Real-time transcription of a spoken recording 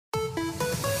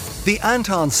The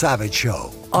Anton Savage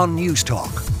Show on News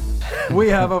Talk. We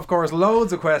have, of course,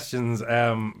 loads of questions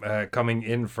coming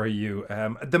in for you.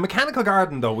 The mechanical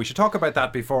garden, though, we should talk about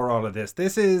that before all of this.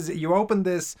 You opened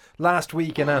this last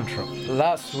week in Antrim.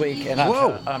 Last week in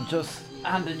Antrim. I'm just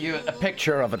handing you a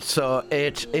picture of it. So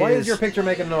it is. Why is your picture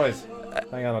making noise?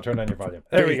 Hang on, I'll turn down your volume.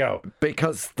 There we go.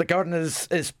 Because the garden is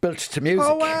built to music.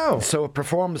 Oh, wow. So it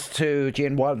performs to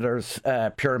Gene Wilder's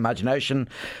Pure Imagination.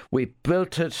 We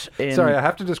built it in... Sorry, I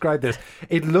have to describe this.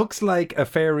 It looks like a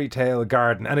fairy tale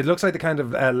garden, and it looks like the kind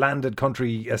of landed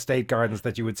country estate gardens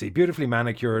that you would see. Beautifully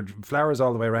manicured, flowers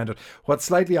all the way around it. What's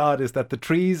slightly odd is that the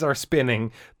trees are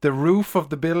spinning, the roof of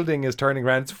the building is turning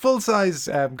around. It's a full-size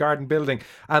garden building,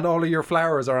 and all of your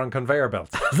flowers are on conveyor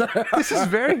belts. This is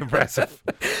very impressive.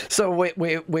 So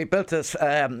we built this.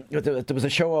 There was a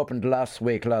show opened last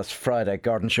Friday,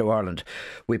 Garden Show Ireland.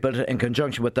 We built it in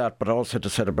conjunction with that, but also to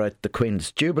celebrate the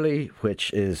Queen's Jubilee,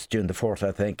 which is June the 4th,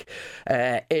 I think.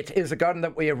 It is a garden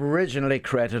that we originally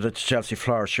created at the Chelsea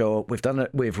Flower Show.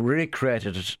 We've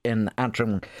recreated it in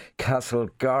Antrim Castle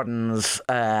Gardens,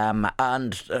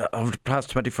 and over the past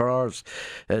 24 hours,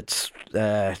 it's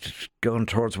going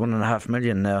towards 1.5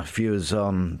 million views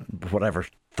on whatever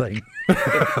thing.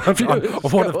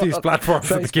 One of these platforms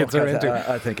that the kids are into.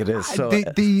 I think it is. So,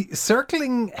 the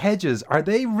circling hedges, are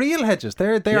they real hedges? They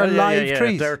are live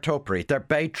trees. They're topiary. They're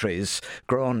bay trees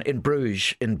grown in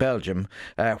Bruges in Belgium,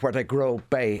 where they grow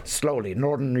bay slowly,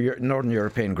 Northern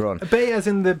European grown. Bay as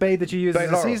in the bay that you use as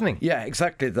a seasoning? Yeah,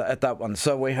 exactly that one.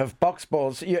 So we have box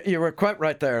balls. You were quite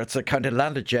right there. It's a kind of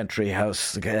landed gentry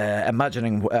house,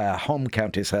 imagining home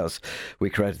county's house. We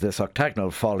created this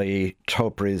octagonal folly,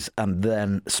 topiaries, and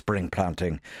then spring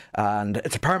planting, and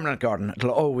it's a permanent garden. It'll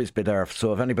always be there,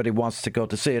 so if anybody wants to go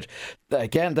to see it,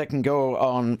 again, they can go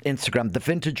on Instagram. The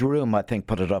Vintage Room, I think,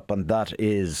 put it up, and that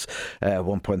is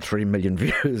 1.3 million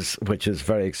views, which is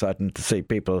very exciting to see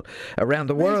people around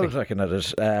the world looking at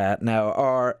it now.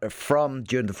 Or from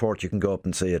June the 4th, you can go up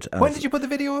and see it. When did you put the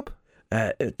video up?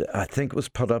 I think it was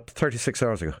put up 36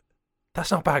 hours ago. That's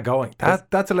not bad going.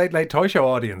 That's a late toy show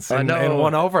audience in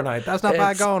one overnight. That's not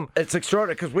bad going. It's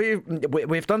extraordinary because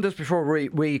we've done this before.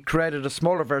 We created a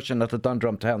smaller version at the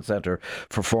Dundrum Town Centre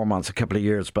for 4 months a couple of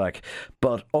years back.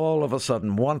 But all of a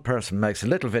sudden, one person makes a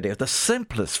little video, the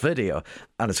simplest video,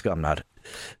 and it's gone mad.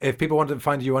 If people want to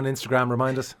find you on Instagram,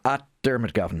 remind us. At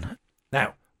Diarmuid Gavin.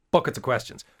 Now, buckets of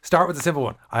questions. Start with a simple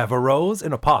one. I have a rose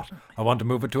in a pot. I want to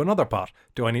move it to another pot.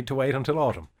 Do I need to wait until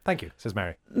autumn? Thank you, says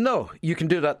Mary. No, you can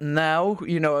do that now.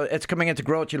 You know, it's coming into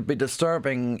growth. You'll be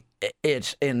disturbing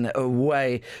it in a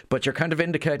way, but you're kind of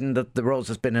indicating that the rose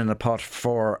has been in a pot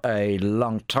for a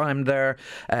long time there.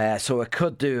 So it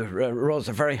could do. Roses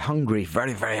are very hungry,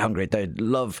 very, very hungry. They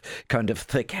love kind of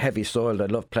thick, heavy soil. They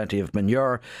love plenty of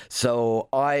manure. So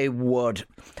the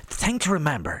thing to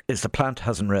remember is the plant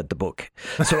hasn't read the book.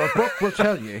 So a book will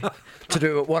tell you to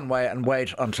do it one way and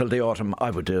wait until the autumn. I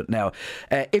would do it now.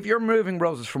 If you're moving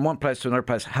roses from one place to another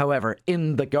place, however,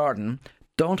 in the garden,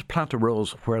 don't plant a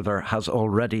rose where there has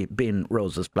already been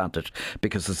roses planted,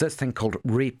 because there's this thing called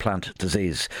replant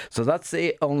disease. So that's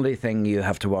the only thing you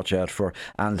have to watch out for.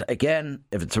 And again,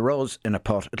 if it's a rose in a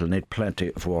pot, it'll need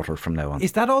plenty of water from now on.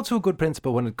 Is that also a good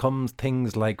principle when it comes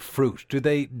things like fruit?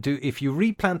 If you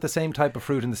replant the same type of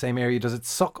fruit in the same area, does it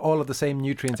suck all of the same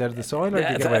nutrients out of the soil? Or do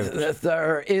you get away with it?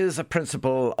 There is a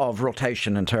principle of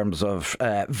rotation in terms of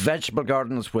vegetable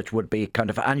gardens, which would be kind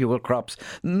of annual crops.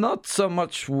 Not so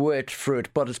much with fruit,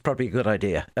 but it's probably a good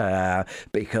idea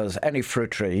because any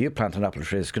fruit tree, you plant an apple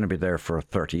tree, is going to be there for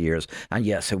 30 years. And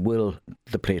yes, it will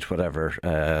deplete whatever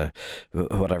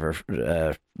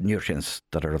nutrients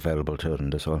that are available to it in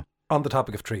the soil. On the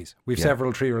topic of trees, we've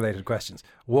several tree-related questions.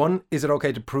 One, is it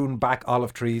okay to prune back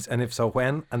olive trees, and if so,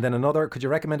 when? And then another, could you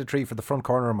recommend a tree for the front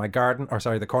corner of my garden,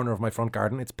 the corner of my front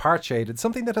garden? It's part-shaded,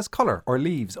 something that has colour or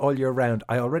leaves all year round.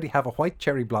 I already have a white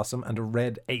cherry blossom and a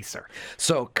red acer.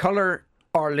 So colour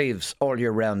or leaves all year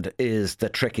round is the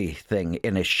tricky thing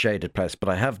in a shaded place, but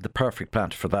I have the perfect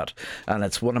plant for that, and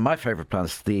it's one of my favourite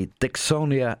plants, the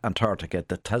Dicksonia antarctica,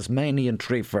 the Tasmanian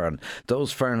tree fern.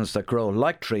 Those ferns that grow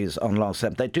like trees on long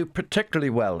stems, they do particularly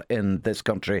well in this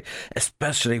country,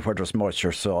 especially where there's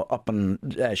moisture. So up in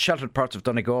sheltered parts of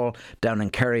Donegal, down in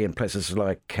Kerry, in places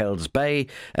like Kells Bay,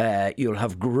 you'll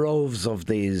have groves of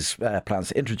these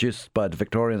plants introduced by the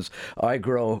Victorians. I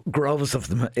grow groves of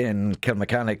them in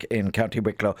Kilmechanic in County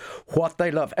Wicklow. What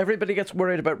they love. Everybody gets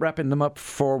worried about wrapping them up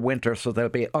for winter, so they'll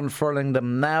be unfurling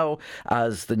them now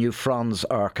as the new fronds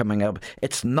are coming up.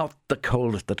 It's not the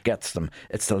cold that gets them,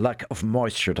 it's the lack of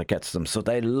moisture that gets them. So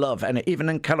they love, and even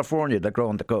in California they grow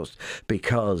on the coast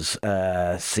because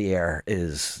sea air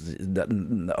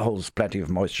holds plenty of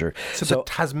moisture. So the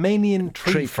Tasmanian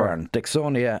tree fern,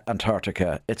 Dicksonia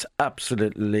antarctica, it's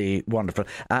absolutely wonderful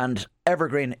and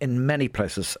evergreen in many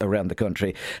places around the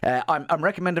country. I'm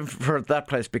recommending for that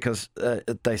place because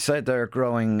they say they're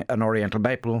growing an oriental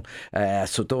maple,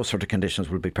 so those sort of conditions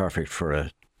will be perfect for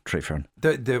a tree fern.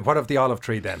 What of the olive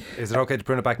tree then? Is it okay to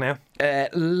prune it back now?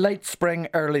 Late spring,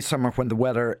 early summer when the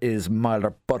weather is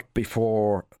milder, but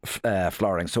before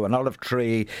flowering. So an olive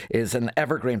tree is an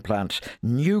evergreen plant.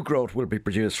 New growth will be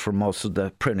produced from most of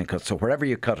the pruning cuts. So wherever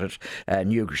you cut it,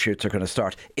 new shoots are going to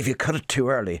start. If you cut it too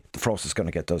early, the frost is going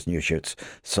to get those new shoots.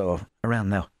 So around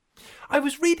now. I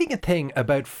was reading a thing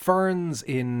about ferns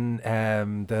in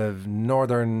the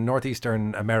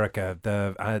northeastern America,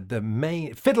 the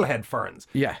main fiddlehead ferns.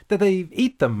 Yeah, that they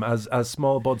eat them as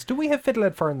small buds. Do we have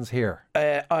fiddlehead ferns here?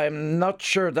 I'm not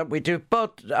sure that we do,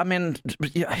 but I mean,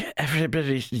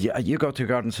 everybody. You go to a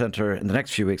garden centre in the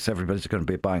next few weeks, everybody's going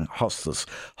to be buying hostas.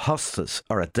 Hostas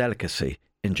are a delicacy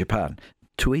in Japan.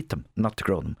 To eat them, not to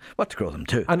grow them. What to grow them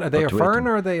too. And are they a fern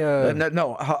or are they a...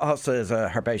 No, hosta is a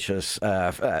herbaceous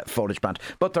foliage plant.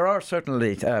 But there are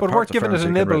certainly but worth giving it a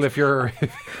nibble if you're...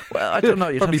 Well, I don't know.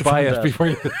 You'd probably have to buy find it out. before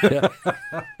you... Yeah.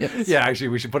 Yes. Yeah, actually,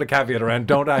 we should put a caveat around.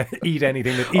 Don't eat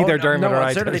anything that either Dermot or I... No,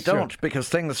 I certainly don't, because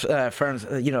things, ferns,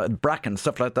 bracken,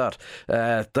 stuff like that,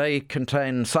 they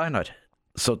contain cyanide.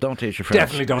 So don't eat your ferns.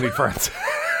 Definitely don't eat ferns.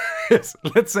 Yes,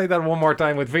 let's say that one more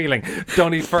time with feeling.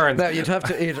 Don't eat ferns. Now, you'd have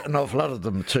to eat an awful lot of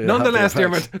them too. Nonetheless,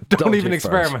 Dermot, don't even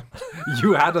experiment. Ferns.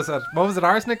 You had us at, what was it,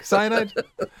 arsenic? Cyanide?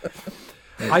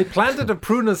 I planted a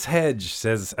prunus hedge,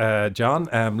 says John,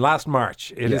 last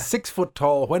March. It is 6 foot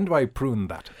tall. When do I prune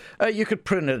that? You could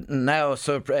prune it now,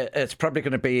 so it's probably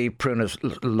going to be Prunus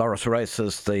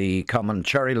lauroceraceus, the common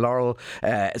cherry laurel.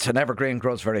 It's an evergreen,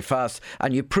 grows very fast,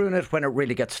 and you prune it when it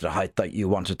really gets to the height that you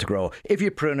want it to grow. If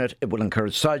you prune it, it will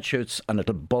encourage side shoots and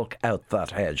it'll bulk out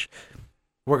that hedge.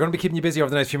 We're going to be keeping you busy over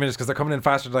the next few minutes because they're coming in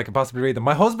faster than I can possibly read them.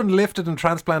 My husband lifted and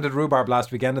transplanted rhubarb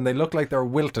last weekend and they look like they're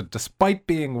wilted despite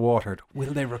being watered.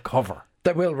 Will they recover?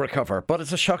 They will recover, but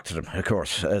it's a shock to them, of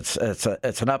course. It's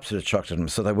an absolute shock to them,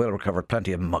 so they will recover.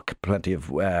 Plenty of muck, plenty of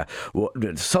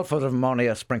sulphate of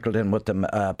ammonia sprinkled in with them,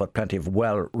 but plenty of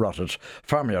well-rotted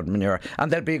farmyard manure,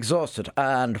 and they'll be exhausted.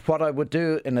 And what I would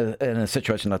do in a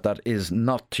situation like that is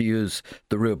not to use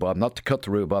the rhubarb, not to cut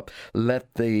the rhubarb.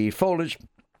 Let the foliage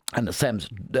and the stems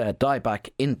die back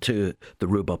into the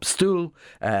rhubarb stool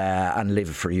and leave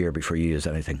it for a year before you use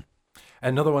anything.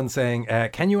 Another one saying,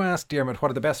 can you ask Diarmuid what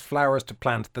are the best flowers to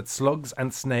plant that slugs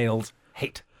and snails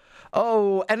hate?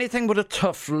 Oh, anything with a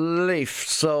tough leaf.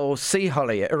 So sea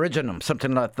holly, originum,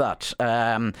 something like that.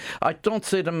 I don't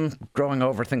see them growing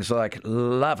over things like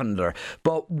lavender,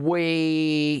 but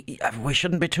we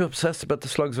shouldn't be too obsessed about the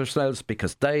slugs or snails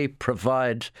because they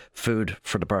provide food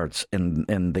for the birds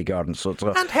in the garden. So it's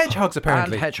and hedgehogs,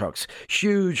 apparently. And hedgehogs.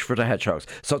 Huge for the hedgehogs.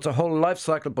 So it's a whole life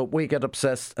cycle, but we get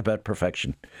obsessed about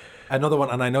perfection. Another one,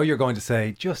 and I know you're going to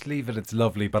say, just leave it, it's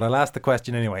lovely, but I'll ask the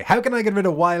question anyway. How can I get rid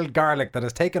of wild garlic that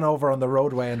has taken over on the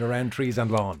roadway and around trees and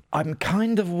lawn? I'm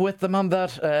kind of with them on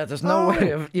that. There's no way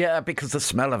of... Yeah, because the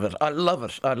smell of it. I love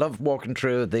it. I love walking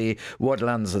through the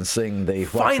woodlands and seeing the...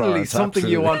 Finally, something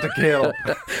you want to kill.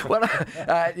 Well,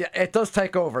 it does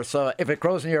take over, so if it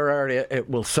grows in your area, it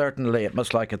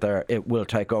must like it there, it will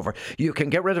take over. You can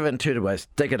get rid of it in two ways.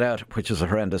 Dig it out, which is a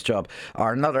horrendous job.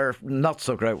 Or another not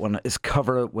so great one is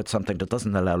cover it with something that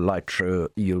doesn't allow light through.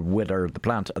 You'll wither the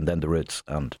plant and then the roots.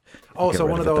 And so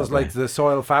one of those like the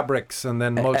soil fabrics and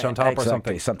then mulch on top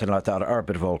or something like that, or a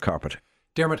bit of old carpet.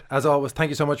 Diarmuid, as always, thank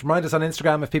you so much. Remind us on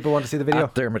Instagram if people want to see the video.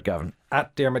 At Diarmuid Gavin.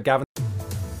 At Diarmuid Gavin.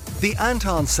 The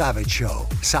Anton Savage Show,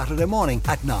 Saturday morning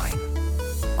at 9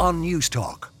 on News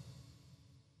Talk.